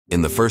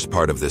In the first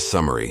part of this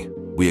summary,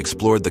 we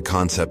explored the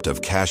concept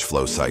of cash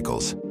flow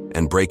cycles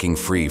and breaking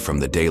free from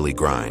the daily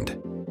grind,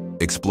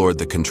 explored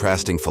the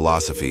contrasting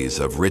philosophies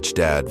of rich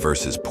dad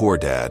versus poor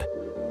dad,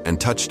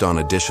 and touched on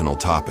additional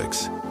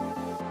topics.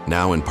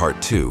 Now in part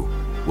 2,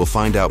 we'll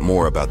find out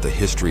more about the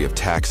history of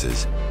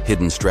taxes,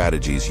 hidden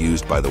strategies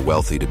used by the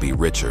wealthy to be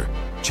richer,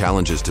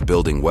 challenges to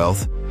building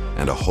wealth,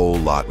 and a whole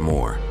lot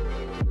more.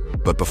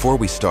 But before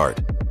we start,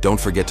 don't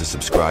forget to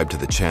subscribe to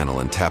the channel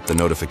and tap the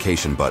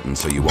notification button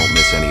so you won't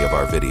miss any of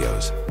our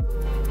videos.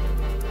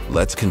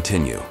 Let's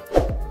continue.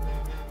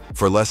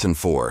 For Lesson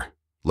 4,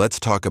 let's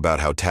talk about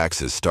how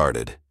taxes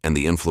started and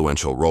the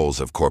influential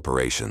roles of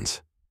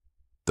corporations.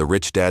 The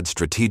rich dad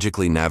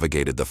strategically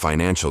navigated the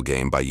financial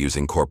game by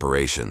using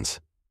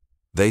corporations.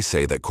 They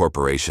say that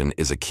corporation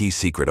is a key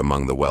secret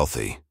among the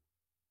wealthy.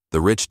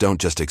 The rich don't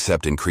just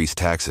accept increased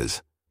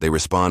taxes, they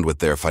respond with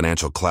their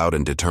financial clout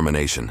and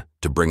determination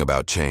to bring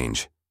about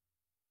change.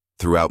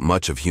 Throughout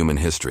much of human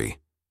history,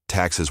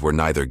 taxes were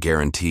neither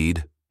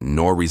guaranteed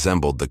nor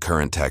resembled the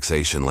current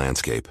taxation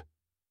landscape.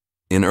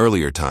 In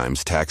earlier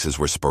times, taxes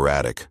were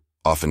sporadic,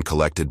 often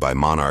collected by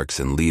monarchs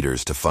and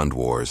leaders to fund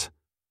wars.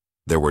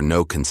 There were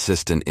no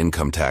consistent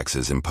income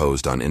taxes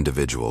imposed on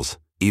individuals,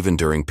 even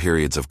during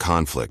periods of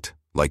conflict,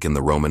 like in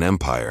the Roman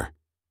Empire.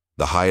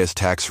 The highest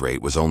tax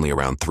rate was only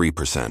around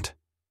 3%.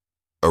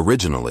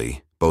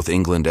 Originally, both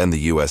England and the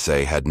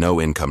USA had no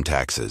income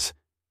taxes.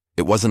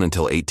 It wasn't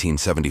until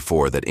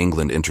 1874 that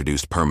England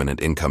introduced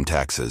permanent income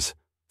taxes,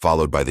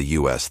 followed by the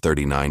US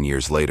 39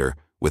 years later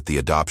with the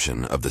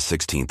adoption of the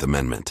 16th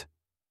Amendment.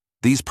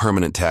 These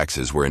permanent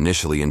taxes were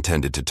initially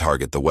intended to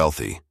target the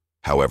wealthy.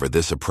 However,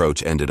 this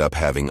approach ended up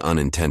having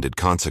unintended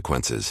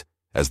consequences,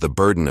 as the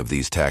burden of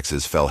these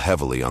taxes fell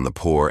heavily on the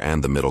poor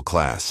and the middle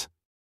class.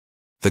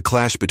 The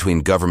clash between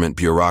government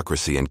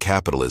bureaucracy and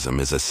capitalism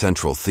is a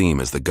central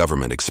theme as the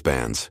government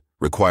expands,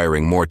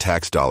 requiring more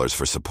tax dollars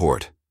for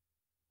support.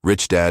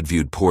 Rich dad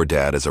viewed poor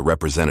dad as a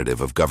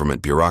representative of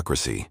government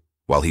bureaucracy,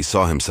 while he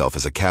saw himself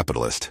as a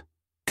capitalist.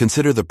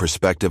 Consider the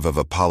perspective of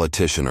a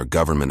politician or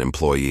government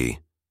employee.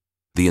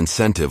 The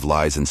incentive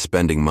lies in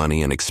spending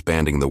money and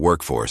expanding the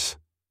workforce.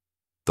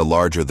 The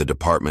larger the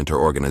department or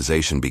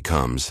organization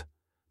becomes,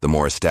 the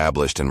more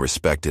established and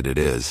respected it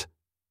is.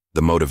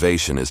 The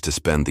motivation is to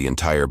spend the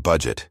entire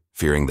budget,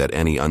 fearing that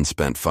any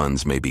unspent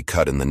funds may be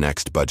cut in the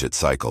next budget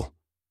cycle.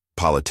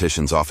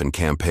 Politicians often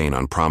campaign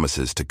on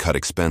promises to cut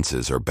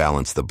expenses or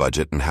balance the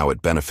budget and how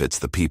it benefits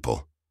the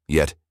people.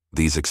 Yet,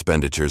 these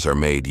expenditures are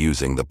made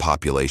using the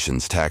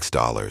population's tax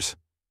dollars.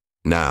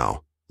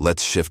 Now,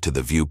 let's shift to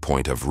the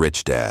viewpoint of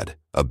rich dad,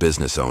 a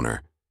business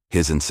owner.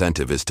 His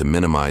incentive is to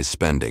minimize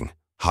spending,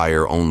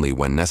 hire only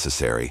when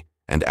necessary,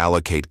 and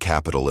allocate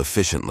capital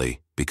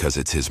efficiently because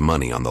it's his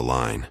money on the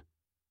line.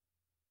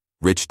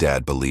 Rich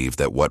dad believed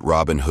that what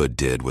Robin Hood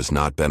did was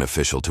not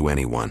beneficial to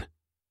anyone.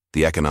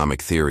 The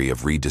economic theory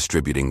of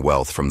redistributing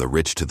wealth from the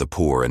rich to the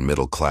poor and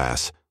middle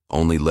class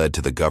only led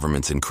to the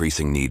government's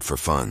increasing need for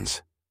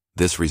funds.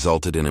 This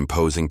resulted in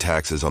imposing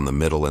taxes on the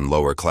middle and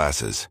lower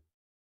classes.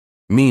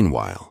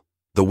 Meanwhile,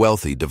 the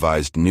wealthy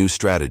devised new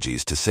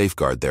strategies to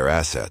safeguard their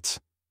assets.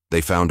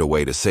 They found a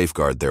way to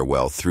safeguard their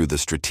wealth through the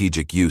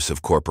strategic use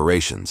of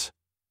corporations.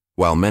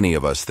 While many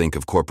of us think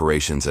of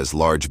corporations as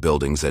large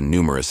buildings and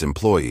numerous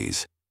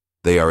employees,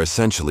 they are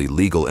essentially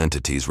legal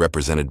entities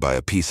represented by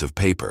a piece of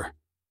paper.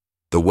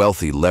 The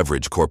wealthy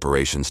leverage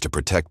corporations to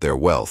protect their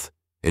wealth,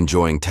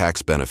 enjoying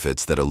tax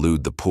benefits that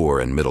elude the poor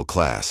and middle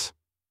class.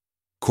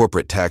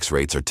 Corporate tax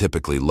rates are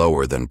typically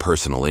lower than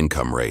personal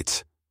income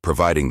rates,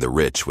 providing the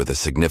rich with a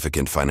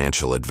significant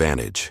financial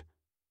advantage.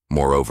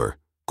 Moreover,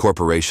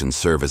 corporations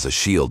serve as a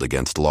shield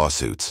against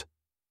lawsuits.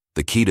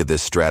 The key to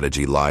this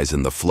strategy lies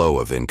in the flow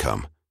of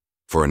income.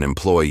 For an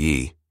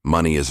employee,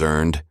 money is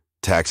earned,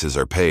 taxes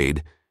are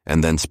paid,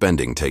 and then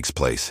spending takes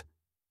place.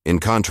 In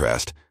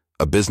contrast,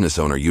 a business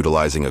owner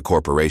utilizing a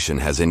corporation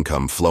has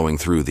income flowing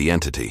through the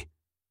entity.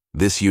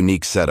 This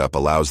unique setup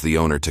allows the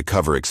owner to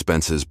cover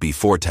expenses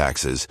before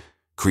taxes,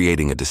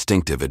 creating a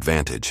distinctive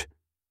advantage.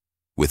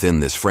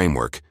 Within this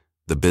framework,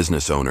 the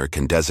business owner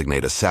can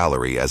designate a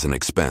salary as an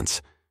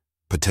expense,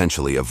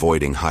 potentially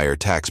avoiding higher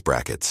tax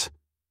brackets.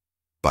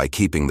 By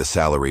keeping the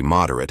salary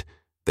moderate,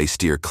 they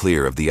steer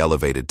clear of the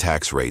elevated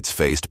tax rates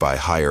faced by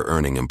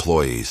higher-earning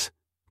employees.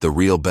 The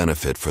real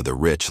benefit for the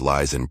rich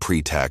lies in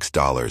pre-tax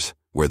dollars,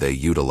 where they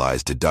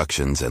utilize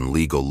deductions and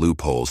legal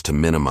loopholes to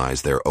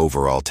minimize their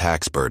overall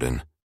tax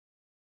burden.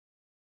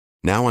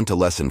 Now onto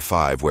Lesson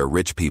 5, where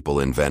rich people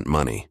invent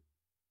money.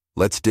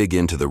 Let's dig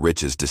into the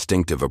rich's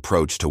distinctive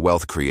approach to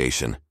wealth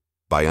creation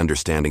by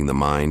understanding the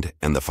mind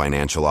and the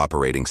financial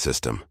operating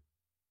system.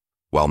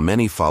 While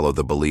many follow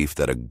the belief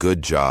that a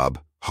good job,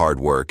 hard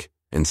work,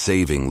 and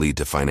saving lead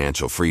to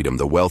financial freedom,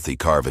 the wealthy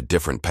carve a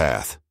different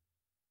path.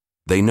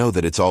 They know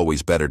that it's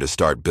always better to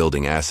start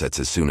building assets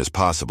as soon as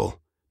possible.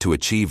 To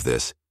achieve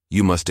this,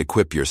 you must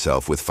equip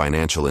yourself with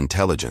financial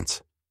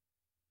intelligence.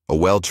 A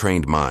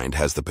well-trained mind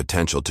has the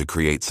potential to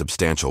create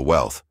substantial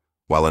wealth,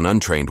 while an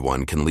untrained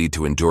one can lead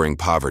to enduring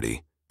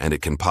poverty, and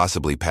it can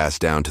possibly pass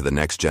down to the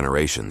next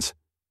generations.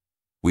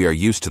 We are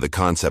used to the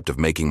concept of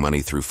making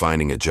money through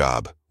finding a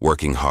job,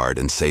 working hard,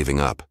 and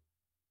saving up.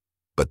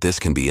 But this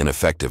can be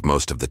ineffective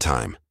most of the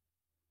time.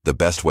 The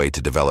best way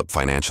to develop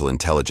financial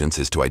intelligence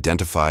is to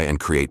identify and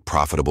create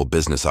profitable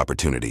business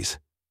opportunities.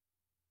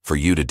 For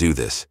you to do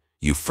this,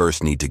 you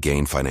first need to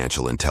gain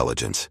financial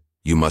intelligence.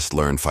 You must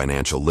learn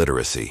financial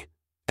literacy,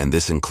 and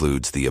this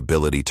includes the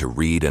ability to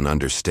read and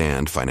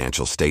understand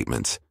financial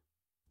statements.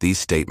 These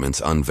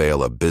statements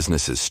unveil a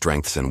business's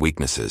strengths and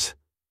weaknesses.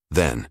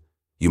 Then,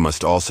 you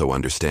must also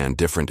understand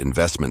different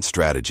investment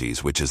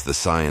strategies, which is the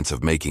science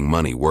of making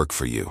money work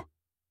for you.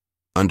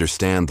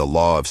 Understand the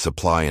law of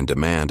supply and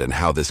demand and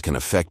how this can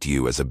affect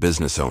you as a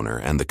business owner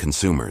and the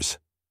consumers.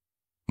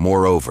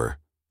 Moreover,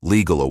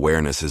 legal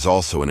awareness is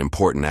also an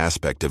important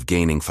aspect of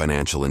gaining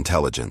financial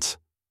intelligence.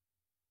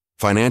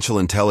 Financial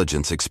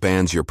intelligence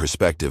expands your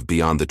perspective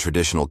beyond the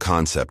traditional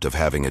concept of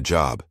having a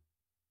job.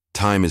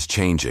 Time is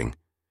changing,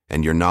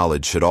 and your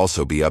knowledge should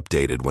also be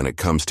updated when it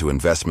comes to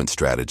investment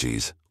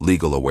strategies,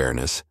 legal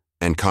awareness,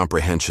 and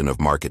comprehension of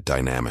market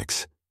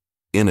dynamics.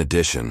 In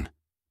addition,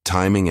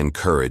 timing and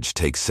courage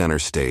take center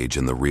stage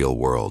in the real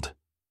world.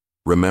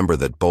 Remember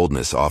that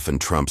boldness often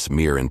trumps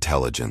mere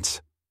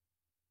intelligence.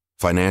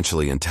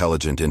 Financially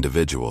intelligent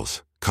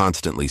individuals,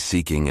 constantly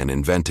seeking and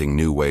inventing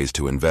new ways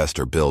to invest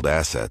or build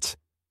assets,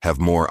 have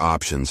more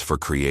options for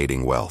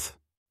creating wealth.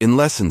 In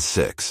Lesson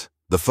 6,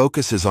 the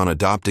focus is on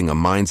adopting a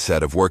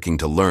mindset of working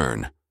to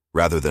learn,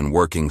 rather than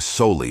working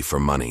solely for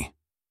money.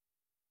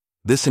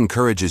 This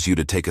encourages you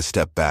to take a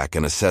step back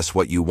and assess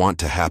what you want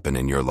to happen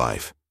in your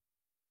life.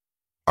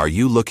 Are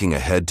you looking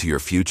ahead to your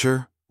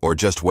future, or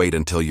just wait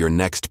until your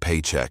next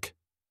paycheck?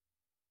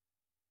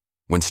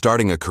 When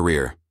starting a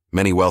career,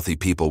 many wealthy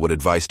people would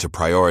advise to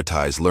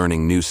prioritize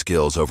learning new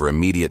skills over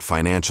immediate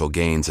financial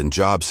gains and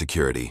job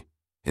security,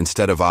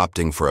 instead of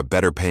opting for a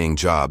better-paying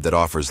job that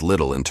offers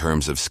little in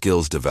terms of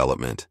skills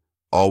development.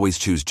 Always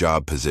choose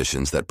job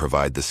positions that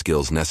provide the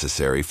skills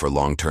necessary for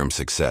long-term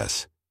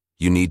success.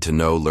 You need to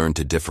learn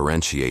to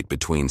differentiate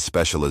between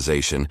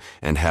specialization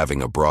and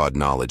having a broad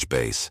knowledge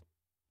base.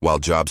 While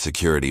job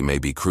security may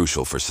be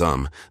crucial for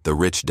some, the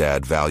rich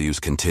dad values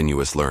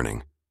continuous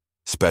learning.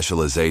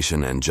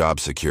 Specialization and job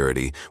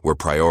security were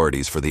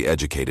priorities for the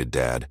educated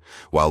dad,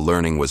 while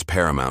learning was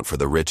paramount for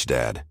the rich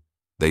dad.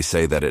 They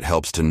say that it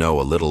helps to know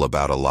a little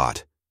about a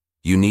lot.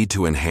 You need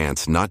to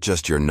enhance not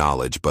just your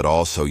knowledge but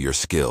also your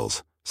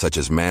skills, such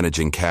as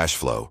managing cash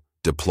flow,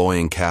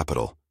 deploying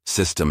capital,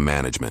 system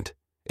management,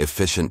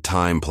 efficient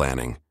time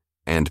planning,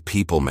 and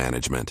people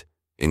management,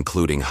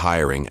 including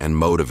hiring and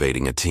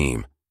motivating a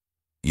team.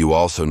 You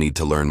also need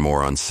to learn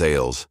more on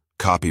sales,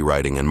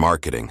 copywriting, and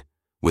marketing,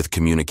 with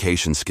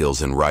communication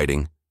skills in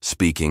writing,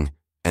 speaking,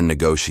 and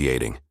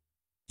negotiating.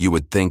 You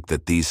would think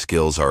that these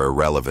skills are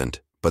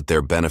irrelevant, but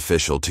they're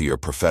beneficial to your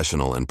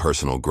professional and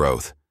personal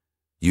growth.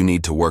 You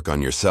need to work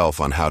on yourself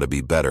on how to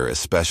be better,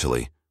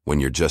 especially when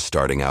you're just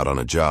starting out on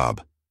a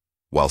job.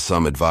 While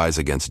some advise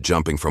against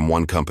jumping from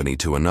one company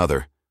to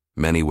another,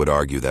 many would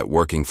argue that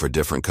working for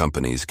different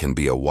companies can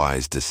be a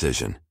wise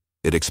decision.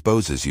 It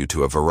exposes you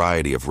to a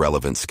variety of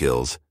relevant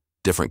skills,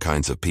 different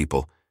kinds of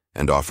people,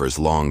 and offers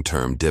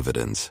long-term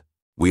dividends.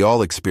 We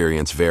all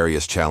experience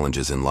various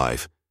challenges in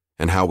life,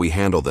 and how we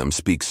handle them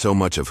speaks so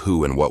much of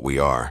who and what we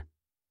are.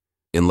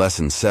 In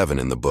Lesson 7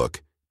 in the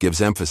book,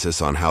 gives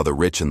emphasis on how the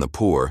rich and the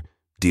poor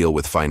deal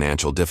with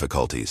financial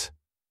difficulties.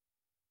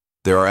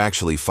 There are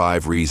actually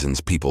 5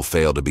 reasons people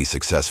fail to be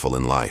successful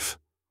in life.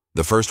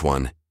 The first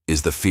one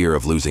is the fear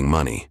of losing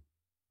money.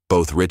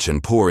 Both rich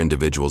and poor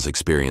individuals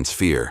experience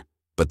fear,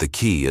 but the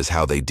key is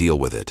how they deal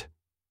with it.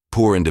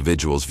 Poor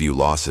individuals view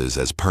losses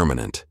as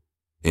permanent.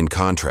 In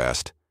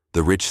contrast,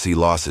 the rich see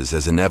losses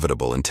as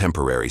inevitable and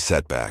temporary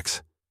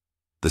setbacks.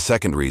 The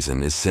second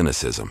reason is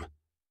cynicism.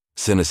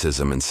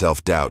 Cynicism and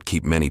self-doubt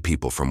keep many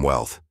people from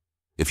wealth.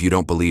 If you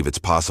don't believe it's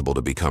possible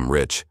to become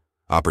rich,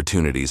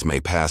 opportunities may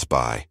pass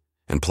by,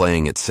 and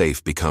playing it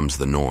safe becomes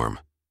the norm.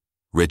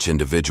 Rich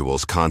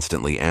individuals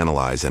constantly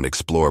analyze and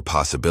explore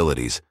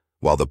possibilities,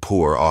 while the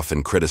poor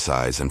often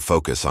criticize and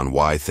focus on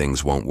why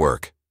things won't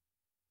work.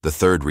 The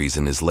third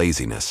reason is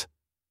laziness.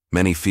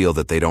 Many feel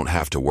that they don't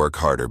have to work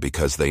harder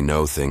because they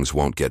know things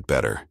won't get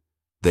better.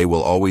 They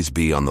will always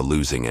be on the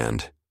losing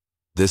end.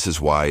 This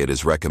is why it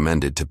is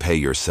recommended to pay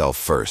yourself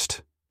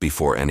first,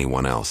 before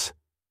anyone else.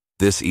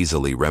 This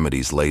easily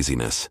remedies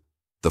laziness.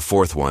 The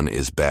fourth one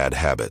is bad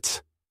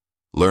habits.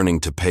 Learning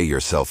to pay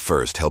yourself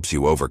first helps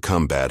you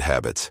overcome bad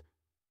habits.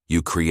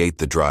 You create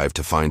the drive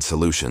to find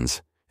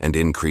solutions and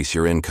increase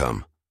your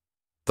income.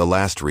 The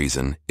last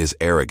reason is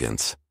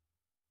arrogance.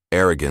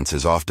 Arrogance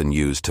is often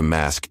used to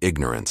mask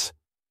ignorance.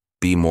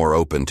 Be more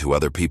open to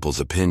other people's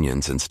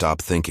opinions and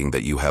stop thinking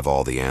that you have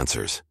all the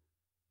answers.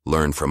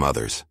 Learn from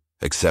others,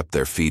 accept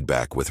their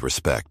feedback with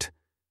respect,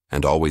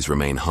 and always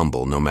remain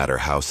humble no matter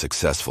how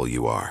successful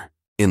you are.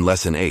 In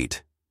Lesson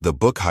 8, the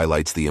book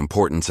highlights the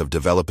importance of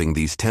developing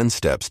these 10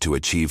 steps to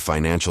achieve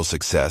financial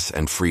success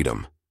and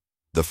freedom.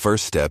 The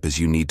first step is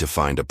you need to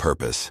find a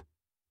purpose.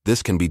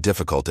 This can be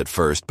difficult at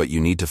first, but you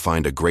need to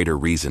find a greater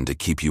reason to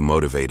keep you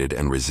motivated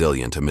and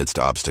resilient amidst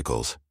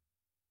obstacles.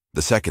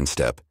 The second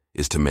step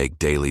is to make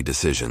daily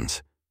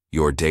decisions.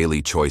 Your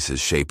daily choices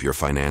shape your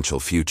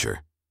financial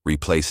future.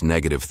 Replace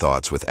negative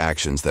thoughts with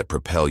actions that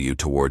propel you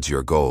towards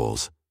your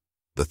goals.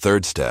 The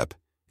third step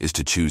is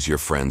to choose your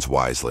friends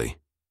wisely.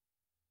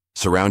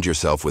 Surround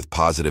yourself with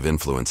positive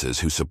influences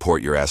who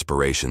support your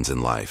aspirations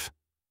in life.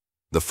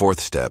 The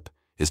fourth step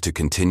is to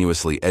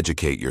continuously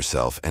educate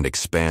yourself and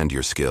expand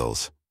your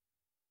skills.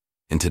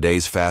 In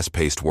today's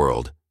fast-paced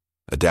world,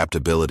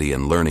 adaptability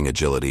and learning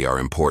agility are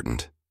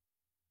important.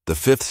 The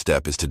fifth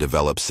step is to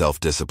develop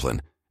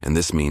self-discipline, and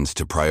this means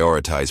to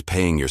prioritize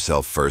paying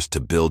yourself first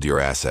to build your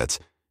assets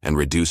and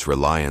reduce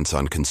reliance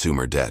on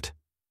consumer debt.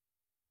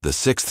 The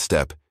sixth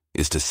step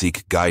is to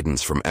seek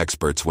guidance from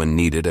experts when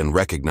needed and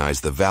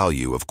recognize the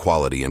value of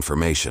quality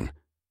information.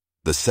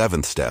 The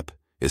seventh step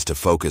is to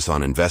focus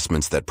on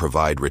investments that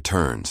provide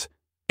returns,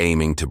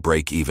 aiming to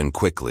break even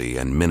quickly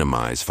and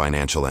minimize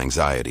financial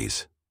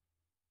anxieties.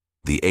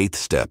 The eighth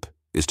step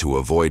is to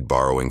avoid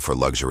borrowing for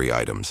luxury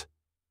items.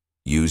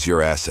 Use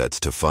your assets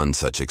to fund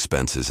such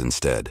expenses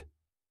instead.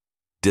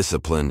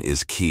 Discipline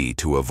is key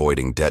to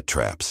avoiding debt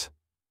traps.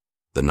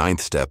 The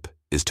ninth step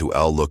is to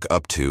look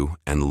up to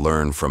and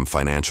learn from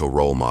financial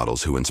role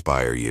models who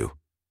inspire you.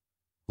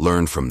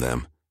 Learn from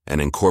them and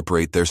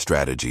incorporate their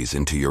strategies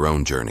into your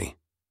own journey.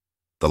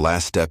 The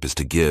last step is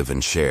to give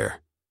and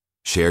share.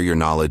 Share your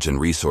knowledge and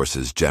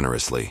resources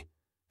generously.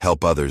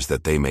 Help others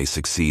that they may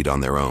succeed on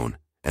their own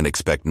and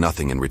expect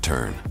nothing in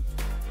return.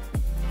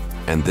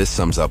 And this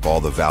sums up all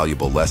the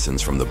valuable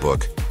lessons from the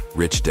book,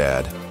 Rich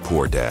Dad,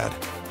 Poor Dad.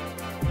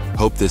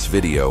 Hope this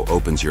video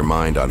opens your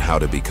mind on how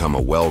to become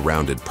a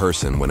well-rounded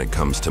person when it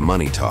comes to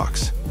money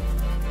talks.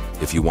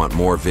 If you want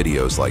more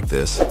videos like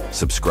this,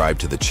 subscribe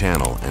to the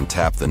channel and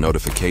tap the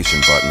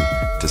notification button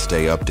to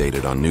stay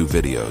updated on new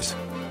videos.